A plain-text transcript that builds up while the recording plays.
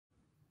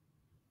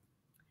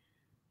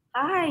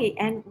Hi,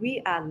 and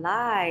we are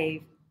live.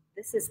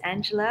 This is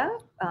Angela,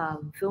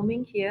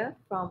 filming here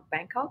from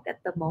Bangkok at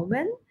the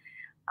moment.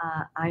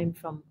 I'm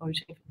from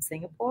originally from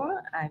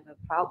Singapore. I'm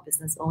a proud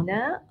business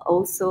owner,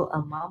 also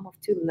a mom of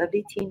two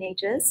lovely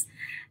teenagers.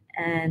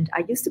 And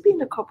I used to be in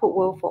the corporate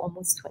world for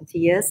almost 20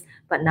 years,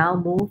 but now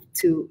moved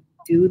to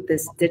do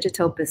this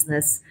digital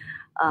business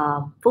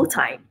full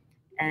time.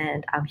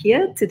 And I'm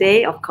here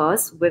today, of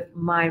course, with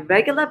my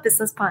regular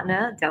business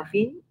partner,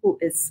 Delphine, who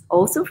is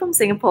also from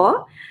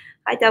Singapore.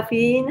 Hi,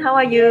 Delphine. How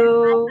are Yes,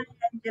 you?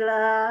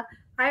 Angela.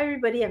 Hi,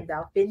 everybody. I'm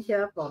Delphine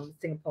here from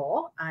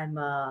Singapore. I'm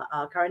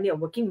currently a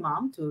working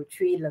mom to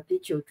three lovely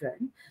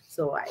children.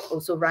 So I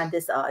also run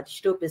this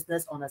digital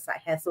business on a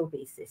side hustle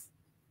basis.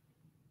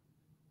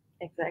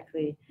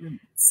 Exactly. Mm.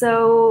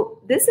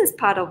 So this is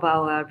part of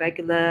our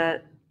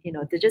regular,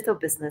 digital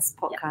business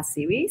Yeah. podcast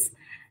series.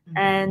 Mhm.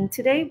 And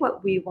today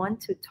what we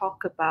want to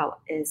talk about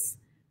is,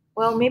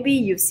 well, maybe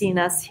you've seen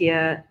us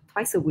here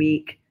twice a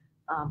week,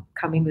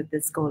 coming with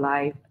this go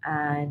live,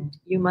 and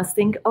you must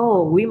think,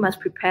 oh, we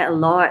must prepare a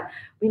lot.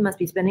 We must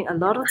be spending a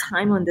lot of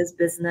time on this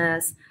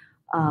business.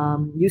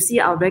 You see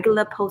our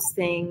regular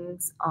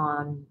postings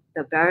on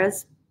the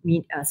various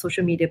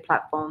social media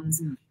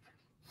platforms. Mm.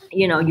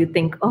 You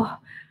think, oh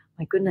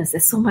my goodness,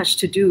 there's so much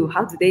to do.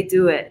 How do they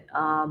do it?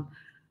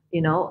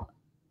 You know,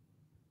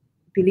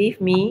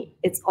 Believe me,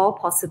 it's all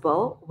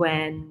possible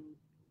when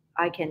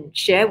I can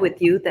share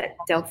with you that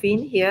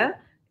Delphine here,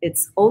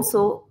 it's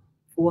also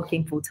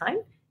working full time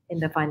in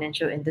the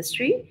financial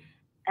industry.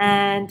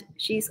 And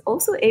she's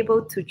also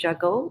able to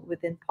juggle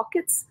within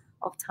pockets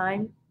of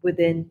time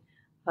within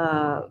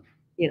her,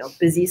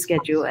 busy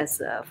schedule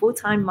as a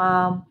full-time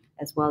mom,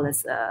 as well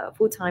as a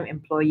full-time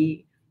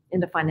employee in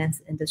the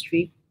finance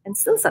industry, and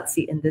still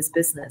succeed in this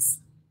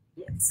business.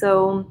 Yes.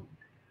 So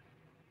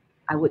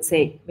I would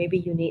say maybe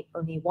you need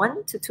only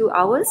 1 to 2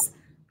 hours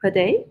per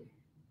day,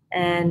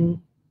 and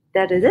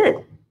that is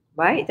it,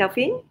 right,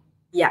 Delphine?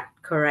 Yeah,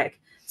 correct.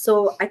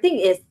 So I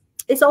think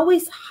it's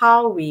always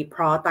how we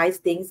prioritize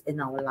things in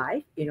our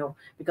life,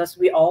 because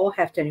we all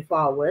have 24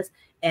 hours.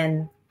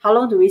 And how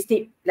long do we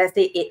sleep? Let's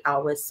say 8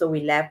 hours. So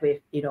we left with,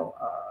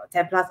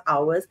 10 plus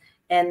hours,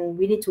 and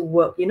we need to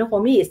work.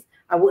 For me,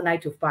 I work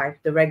 9 to 5,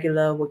 the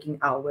regular working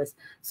hours.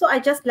 So I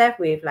just left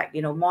with, like,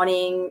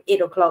 morning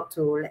 8 o'clock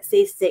to, let's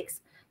say,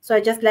 6. So I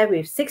just left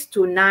with 6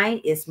 to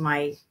 9 is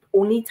my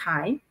only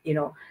time,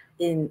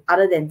 in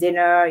other than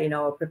dinner,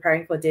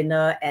 preparing for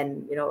dinner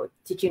and,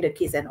 teaching the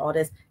kids and all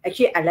this.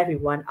 Actually, I left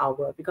with 1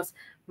 hour because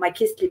my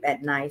kids sleep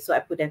at 9. So I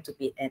put them to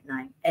bed at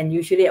 9. And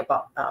usually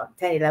about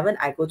 10, 11,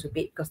 I go to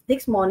bed because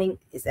next morning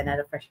is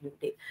another fresh new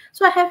day.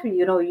 So I have,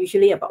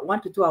 usually about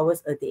 1 to 2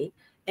 hours a day.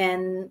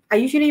 And I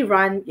usually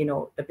run,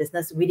 the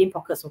business within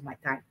pockets of my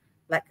time.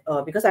 Like,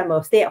 because I'm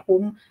a stay at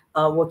home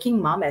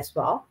working mom as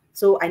well.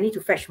 So I need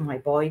to fetch my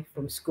boy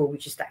from school,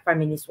 which is like 5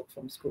 minutes walk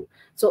from school.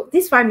 So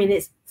these 5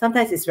 minutes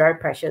sometimes is very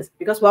precious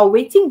because while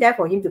waiting there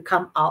for him to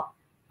come out,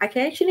 I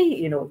can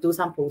actually, do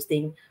some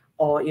posting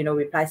or,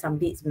 reply some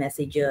leads,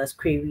 messages,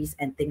 queries,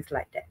 and things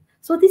like that.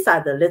 So these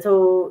are the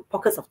little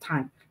pockets of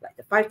time, like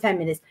the 5, 10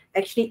 minutes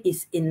actually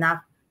is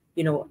enough,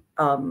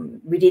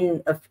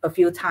 within a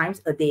few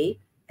times a day.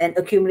 And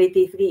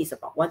accumulatively is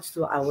about 1 to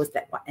 2 hours,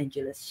 like what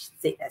Angela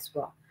said as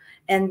well.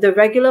 And the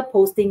regular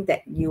posting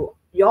that you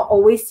all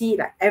always see,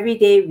 like every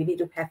day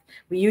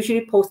we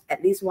usually post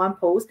at least one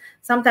post.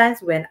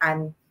 Sometimes when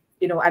I'm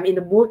in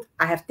the mood,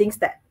 I have things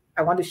that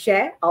I want to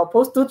share, I'll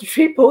post 2 to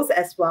 3 posts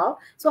as well.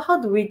 So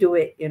how do we do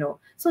it?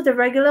 So the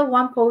regular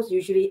one post,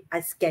 usually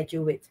I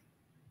schedule it.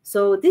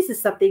 So this is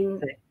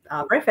something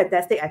very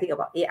fantastic, I think,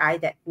 about AI,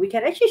 that we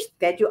can actually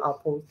schedule our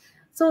post.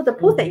 So the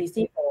post that Mhm. you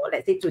see for,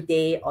 let's say,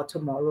 today or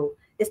tomorrow,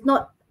 it's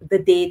not the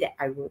day that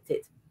I wrote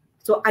it.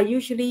 So I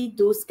usually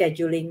do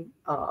scheduling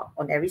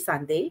on every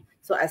Sunday.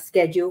 So I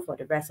schedule for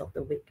the rest of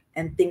the week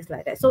and things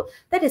like that. So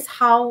that is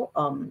how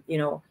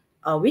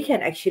we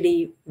can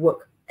actually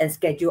work and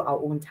schedule our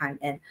own time,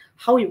 and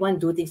how we want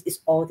to do things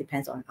is all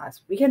depends on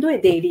us. We can do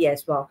it daily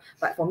as well,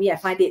 but for me, I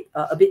find it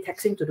a bit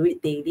taxing to do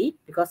it daily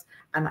because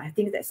I might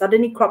think that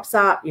suddenly crops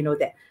up,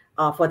 that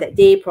for that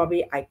day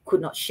probably I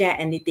could not share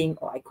anything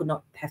or I could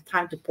not have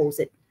time to post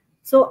it.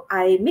 So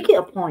I make it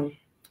a point,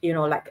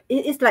 like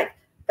it's like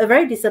a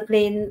very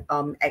disciplined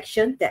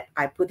action that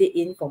I put it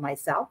in for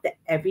myself, that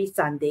every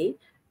Sunday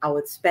I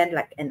would spend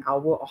like an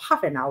hour or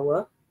half an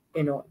hour,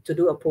 to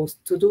do a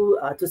post,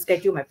 to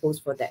schedule my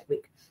post for that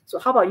week. So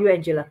how about you,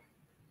 Angela?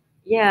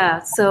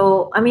 Yeah,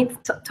 so I mean,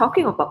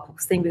 talking about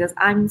posting, because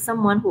I'm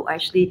someone who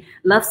actually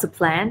loves to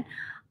plan.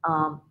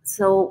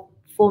 So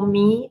for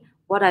me,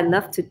 what I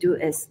love to do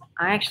is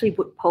I actually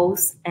would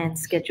post and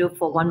schedule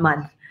for 1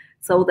 month,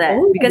 so that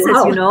Oh, because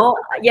wow.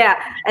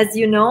 yeah, as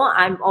you know,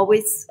 I'm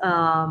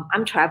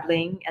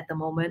traveling at the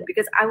moment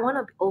because I want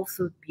to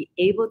also be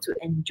able to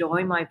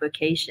enjoy my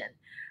vacation.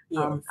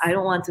 I Yes.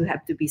 don't want to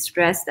have to be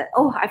stressed that,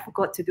 oh, I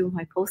forgot to do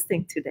my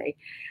posting today.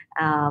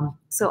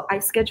 So I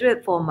schedule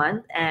it for a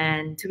month.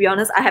 And to be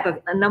honest, I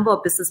have a number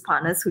of business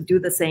partners who do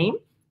the same,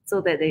 so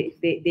that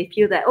they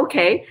feel that,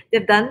 okay,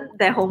 they've done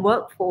their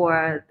homework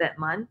for that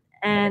month.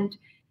 And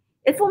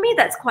for me,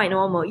 that's quite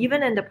normal.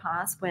 Even in the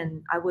past,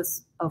 when I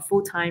was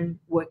full-time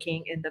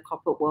working in the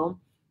corporate world,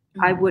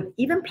 I would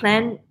even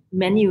plan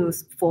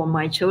menus for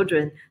my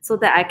children so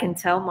that I can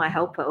tell my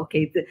helper,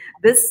 okay,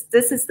 this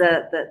is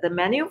the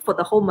menu for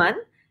the whole month.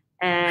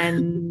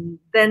 And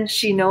then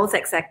she knows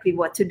exactly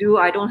what to do.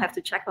 I don't have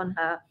to check on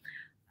her.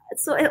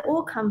 So it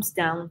all comes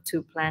down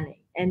to planning.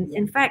 And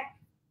in fact,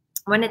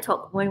 when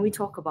we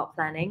talk about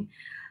planning,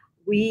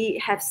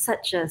 we have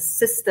such a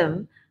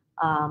system.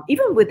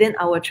 Even within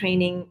our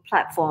training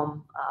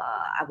platform,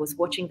 I was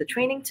watching the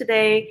training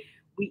today.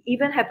 We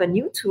even have a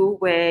new tool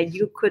where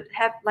you could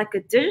have like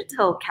a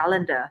digital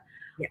calendar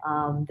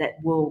that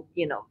will,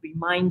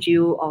 remind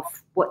you of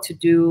what to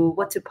do,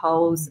 what to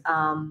post.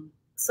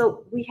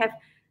 So we have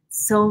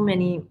so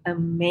many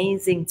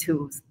amazing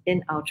tools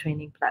in our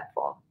training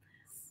platform.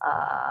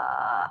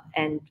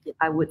 And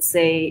I would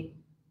say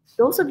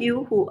those of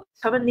you who are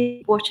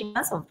currently watching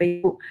us on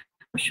Facebook,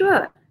 I'm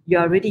sure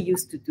you're already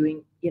used to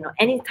doing,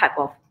 any type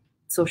of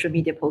social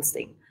media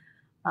posting.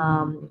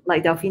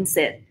 Like Delphine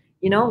said,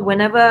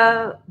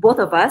 whenever both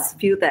of us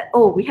feel that,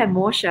 oh, we have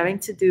more sharing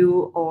to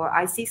do, or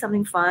I see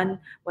something fun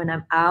when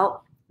I'm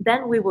out,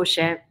 then we will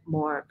share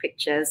more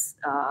pictures.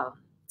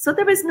 So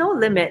there is no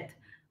limit.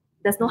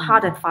 There's no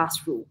hard and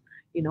fast rule.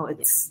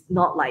 It's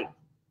not like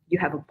you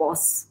have a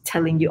boss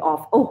telling you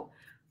off, oh,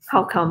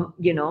 how come,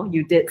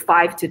 you did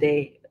 5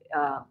 today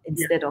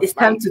instead of it's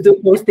time to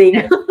do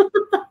posting.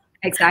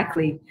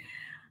 Exactly.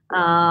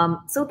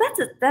 So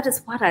that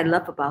is what I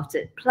love about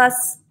it.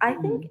 Plus, I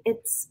think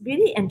it's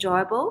really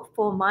enjoyable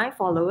for my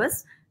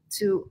followers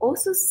to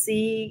also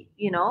see,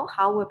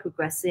 how we're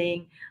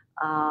progressing,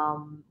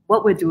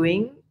 what we're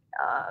doing.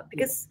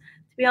 Because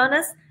to be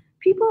honest,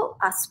 people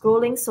are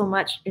scrolling so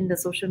much in the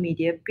social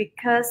media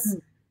because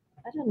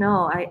I don't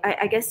know.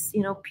 I guess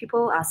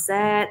people are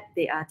sad,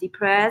 they are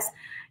depressed.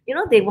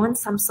 They want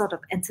some sort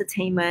of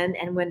entertainment,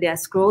 and when they are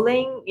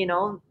scrolling,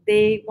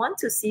 they want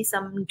to see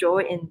some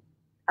joy in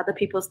other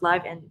people's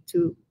life and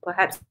to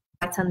perhaps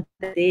brighten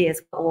the day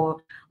as well.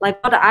 Or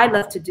like what I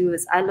love to do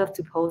is I love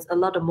to post a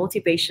lot of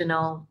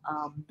motivational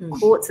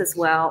quotes as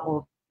well,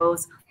 or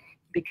posts,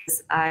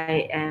 because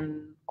I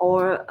am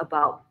all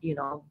about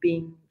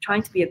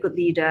trying to be a good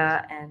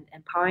leader and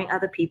empowering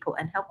other people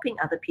and helping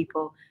other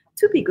people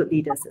to be good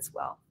leaders as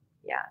well.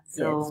 Yeah.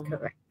 So yes,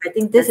 correct. I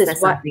think this is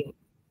what something.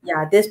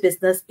 this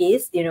business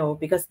is,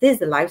 because this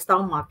is a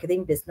lifestyle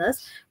marketing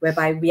business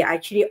whereby we are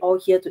actually all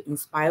here to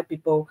inspire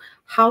people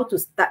how to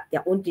start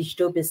their own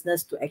digital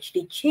business to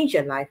actually change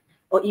their life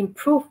or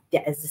improve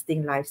their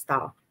existing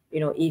lifestyle.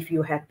 If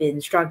you have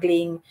been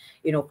struggling,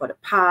 for the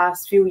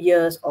past few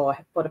years or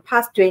for the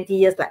past 20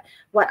 years, like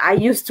what I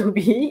used to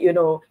be,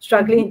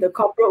 struggling in the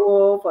corporate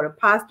world for the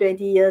past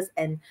 20 years.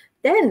 And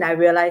then I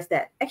realized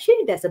that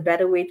actually there's a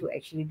better way to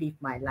actually live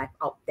my life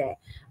out there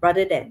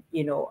rather than,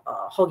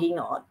 hogging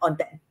on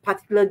that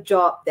particular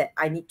job that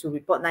I need to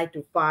report 9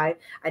 to 5.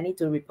 I need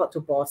to report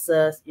to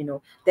bosses,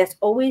 there's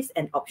always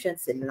an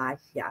options in life.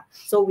 Yeah.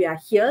 So we are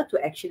here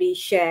to actually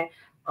share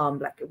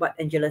like what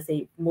Angela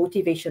said,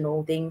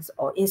 motivational things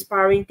or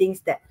inspiring things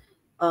that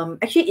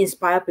actually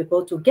inspire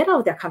people to get out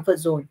of their comfort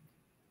zone,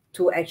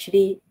 to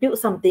actually build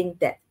something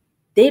that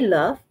they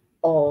love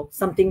or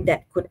something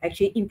that could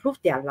actually improve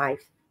their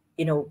life,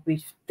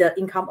 with the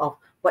income of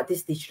what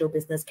this digital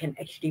business can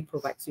actually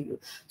provide to you.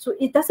 So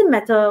it doesn't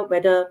matter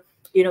whether,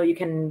 you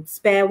can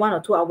spare 1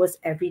 or 2 hours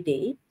every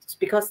day,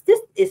 because this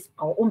is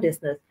our own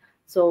business.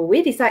 So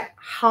we decide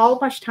how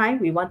much time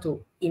we want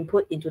to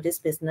input into this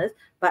business.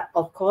 But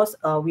of course,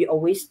 we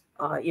always,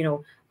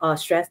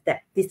 stress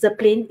that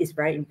discipline is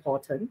very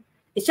important.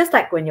 It's just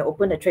like when you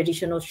open a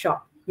traditional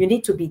shop, you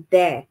need to be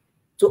there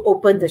to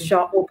open the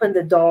shop, open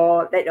the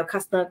door, let your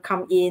customer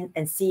come in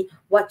and see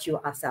what you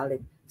are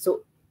selling.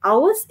 So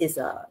ours is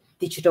a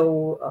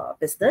digital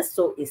business,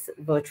 so it's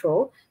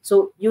virtual.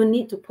 So you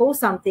need to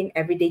post something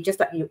every day, just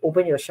like you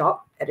open your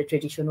shop at a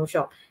traditional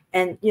shop,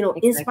 and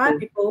inspire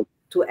people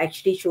to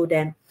actually show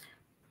them,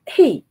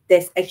 hey,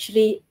 there's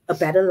actually a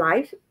better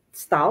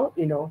lifestyle,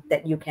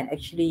 that you can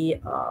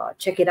actually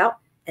check it out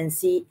and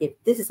see if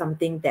this is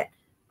something that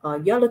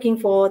you're looking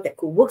for, that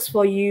could works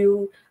for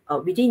you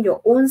within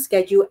your own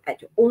schedule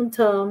at your own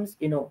terms,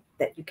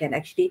 that you can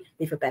actually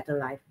live a better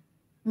life.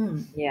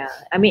 Yeah,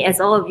 I mean, as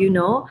all of you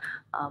know,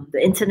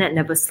 the internet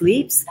never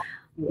sleeps.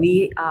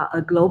 We are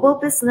a global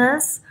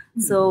business.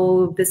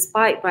 So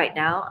despite right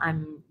now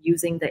I'm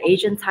using the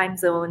Asian time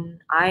zone,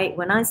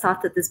 when I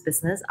started this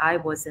business, I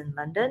was in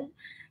London.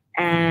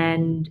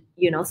 And,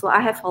 so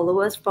I have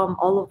followers from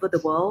all over the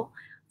world.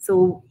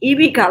 So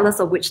regardless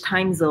of which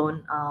time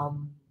zone,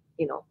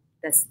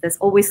 there's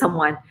always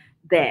someone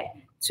there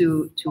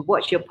to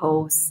watch your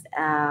posts.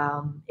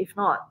 If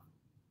not,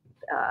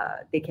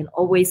 they can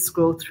always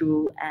scroll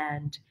through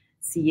and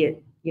see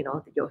it,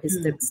 your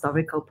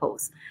historical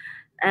posts.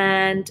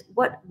 And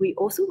what we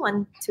also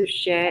want to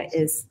share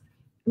is,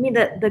 I mean,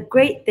 the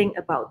great thing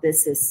about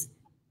this is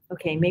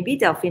okay, maybe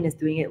Delphine is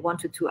doing it 1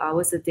 to 2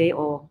 hours a day,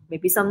 or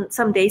maybe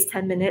some days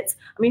 10 minutes.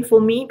 I mean,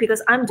 for me,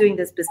 because I'm doing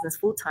this business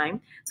full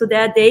time, so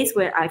there are days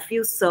where I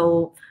feel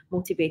so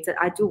motivated.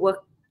 I do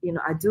work,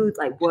 I do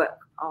like work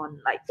on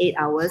like 8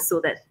 hours, so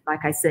that,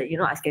 like I said,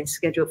 I can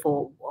schedule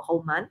for a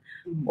whole month.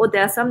 Or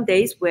there are some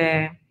days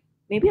where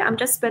maybe I'm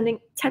just spending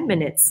 10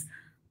 minutes.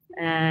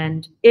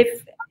 And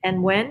if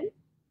and when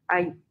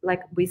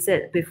like we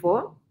said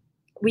before,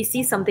 we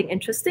see something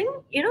interesting,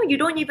 you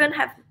don't even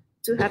have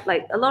to have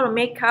like a lot of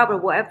makeup or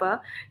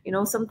whatever,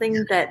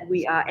 something that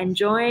we are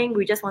enjoying,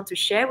 we just want to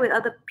share with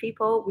other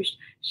people, we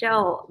share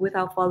with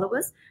our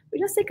followers, we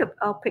just take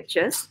our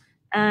pictures.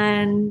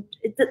 And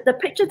the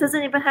picture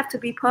doesn't even have to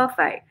be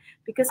perfect,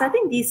 because I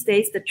think these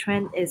days the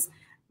trend is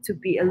to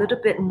be a little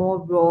bit more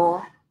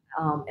raw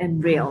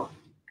and real,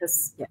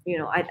 because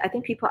I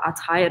think people are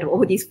tired of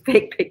all these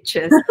fake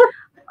pictures.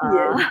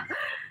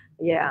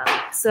 Yeah.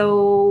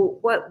 So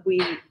what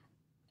we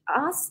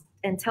ask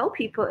and tell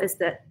people is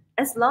that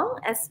as long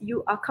as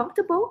you are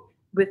comfortable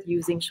with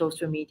using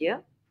social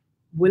media,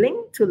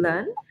 willing to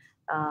learn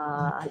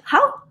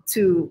how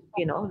to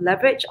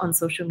leverage on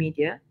social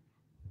media,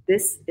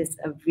 this is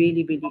a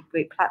really, really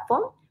great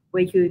platform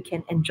where you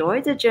can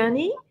enjoy the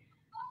journey,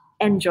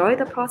 enjoy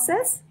the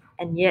process,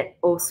 and yet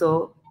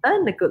also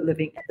earn a good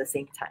living at the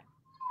same time.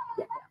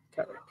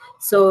 Correct.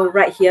 So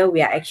right here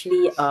we are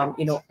actually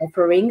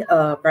offering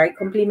a very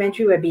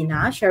complimentary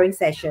webinar sharing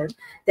session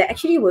that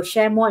actually will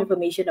share more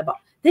information about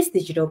this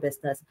digital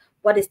business.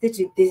 What is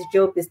this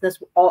digital business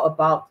all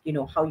about?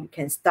 How you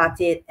can start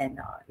it, and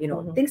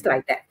things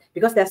like that.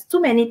 Because there's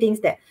too many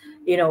things that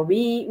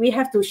we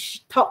have to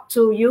talk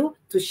to you,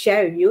 to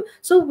share with you.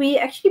 So we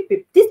actually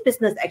this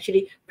business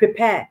actually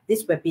prepare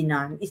this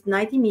webinar. It's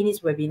 90 minutes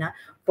webinar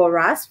for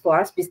us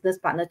business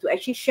partner to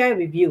actually share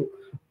with you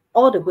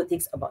all the good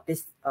things about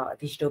this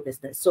digital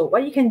business. So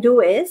what you can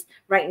do is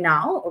right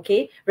now,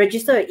 okay,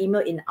 register your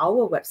email in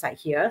our website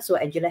here. So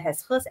Angela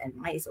has hers and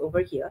mine is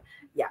over here.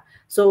 Yeah.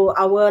 So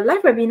our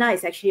live webinar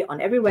is actually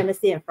on every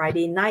Wednesday and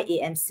Friday, 9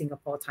 a.m.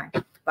 Singapore time.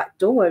 But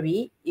don't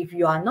worry, if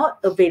you are not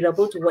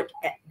available to work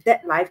at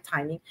that live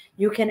timing,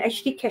 you can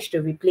actually catch the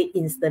replay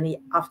instantly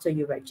after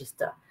you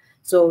register.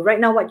 So right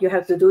now, what you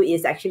have to do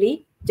is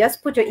actually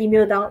just put your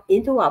email down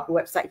into our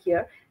website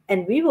here,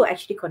 and we will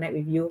actually connect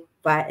with you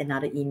via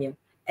another email.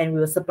 And we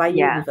will supply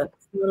you with a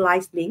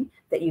personalized link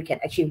that you can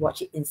actually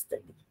watch it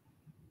instantly.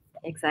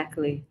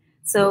 Exactly.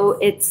 So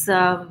it's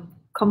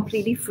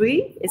completely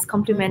free. It's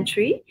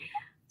complimentary.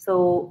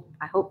 So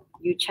I hope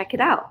you check it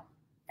out.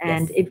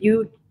 And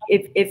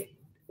if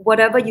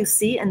whatever you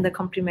see in the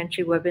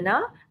complimentary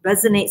webinar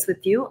resonates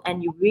with you,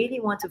 and you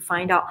really want to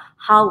find out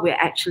how we're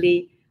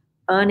actually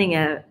earning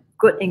a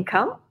good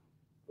income,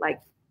 like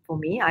for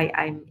me,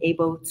 I'm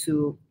able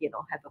to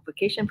have a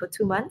vacation for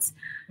 2 months,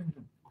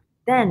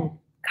 then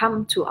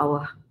come to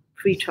our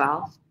free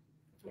trial.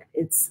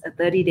 It's a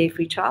 30-day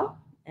free trial.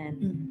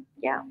 And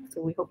so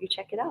we hope you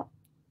check it out.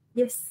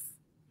 Yes.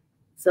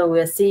 So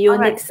we'll see you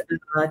next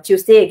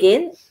Tuesday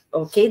again.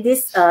 Okay,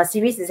 this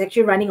series is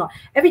actually running on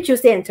every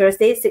Tuesday and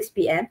Thursday, 6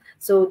 p.m.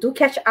 So do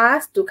catch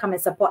us, do come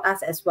and support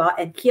us as well,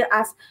 and hear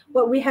us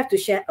what we have to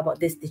share about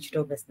this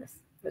digital business.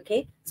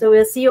 Okay, so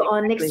we'll see you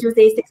on next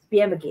Tuesday, 6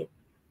 p.m. again.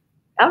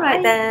 All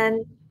right,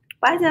 then.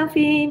 Bye,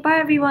 Delphine. Bye,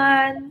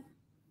 everyone.